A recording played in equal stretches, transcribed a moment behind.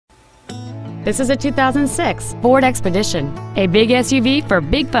This is a 2006 Ford Expedition, a big SUV for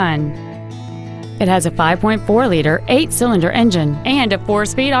big fun. It has a 5.4-liter 8-cylinder engine and a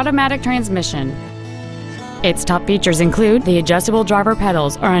 4-speed automatic transmission. Its top features include the adjustable driver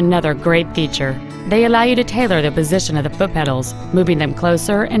pedals are another great feature. They allow you to tailor the position of the foot pedals, moving them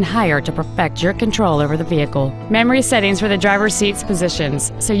closer and higher to perfect your control over the vehicle. Memory settings for the driver's seat's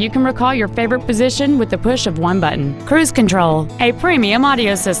positions, so you can recall your favorite position with the push of one button. Cruise control, a premium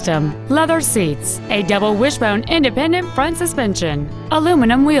audio system, leather seats, a double wishbone independent front suspension,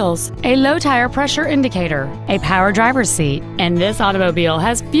 aluminum wheels, a low tire pressure indicator, a power driver's seat, and this automobile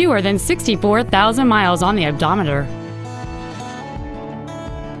has fewer than 64,000 miles on the odometer.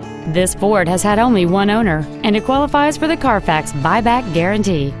 This Ford has had only one owner, and it qualifies for the Carfax buyback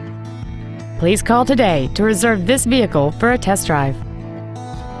guarantee. Please call today to reserve this vehicle for a test drive.